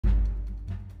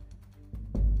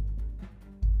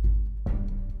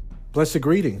Blessed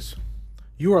greetings.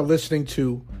 You are listening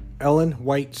to Ellen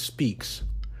White Speaks,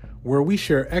 where we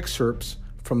share excerpts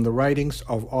from the writings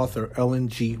of author Ellen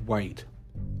G. White.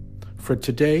 For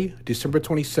today, December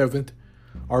 27th,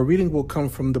 our reading will come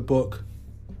from the book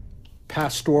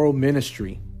Pastoral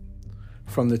Ministry,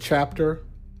 from the chapter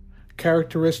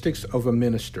Characteristics of a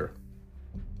Minister.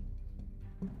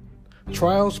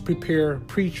 Trials prepare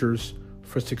preachers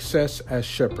for success as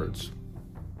shepherds.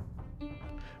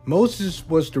 Moses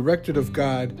was directed of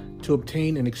God to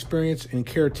obtain an experience in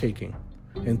caretaking,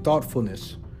 in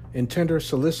thoughtfulness, in tender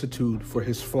solicitude for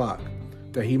his flock,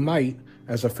 that he might,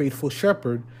 as a faithful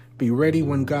shepherd, be ready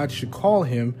when God should call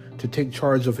him to take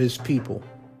charge of his people.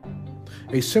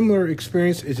 A similar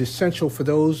experience is essential for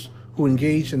those who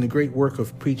engage in the great work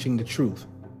of preaching the truth.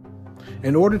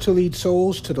 In order to lead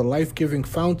souls to the life-giving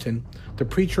fountain, the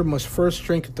preacher must first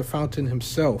drink at the fountain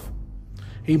himself.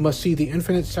 He must see the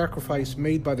infinite sacrifice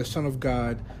made by the Son of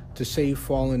God to save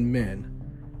fallen men,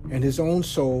 and his own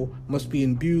soul must be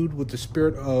imbued with the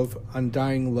spirit of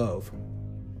undying love.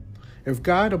 If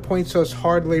God appoints us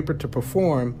hard labor to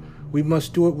perform, we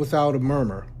must do it without a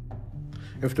murmur.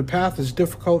 If the path is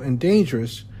difficult and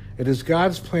dangerous, it is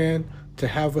God's plan to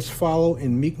have us follow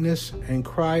in meekness and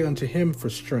cry unto him for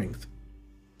strength.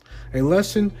 A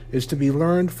lesson is to be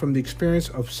learned from the experience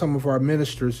of some of our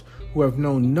ministers who have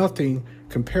known nothing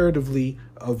comparatively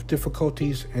of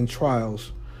difficulties and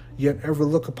trials, yet ever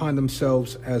look upon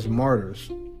themselves as martyrs.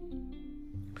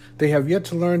 They have yet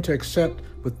to learn to accept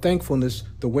with thankfulness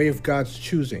the way of God's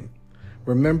choosing,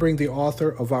 remembering the author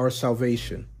of our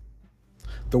salvation.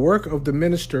 The work of the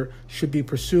minister should be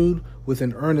pursued with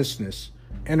an earnestness,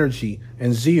 energy,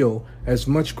 and zeal as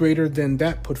much greater than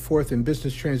that put forth in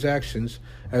business transactions,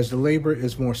 as the labor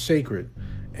is more sacred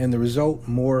and the result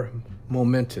more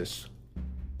momentous.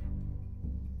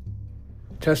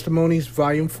 Testimonies,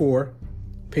 Volume 4,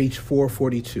 page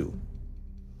 442.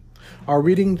 Our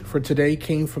reading for today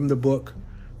came from the book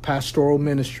Pastoral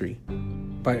Ministry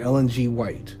by Ellen G.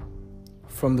 White,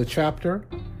 from the chapter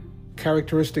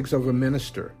Characteristics of a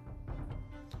Minister.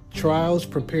 Trials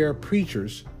prepare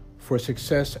preachers for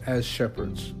success as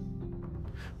shepherds.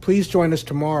 Please join us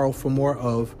tomorrow for more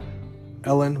of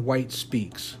Ellen White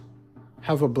Speaks.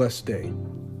 Have a blessed day.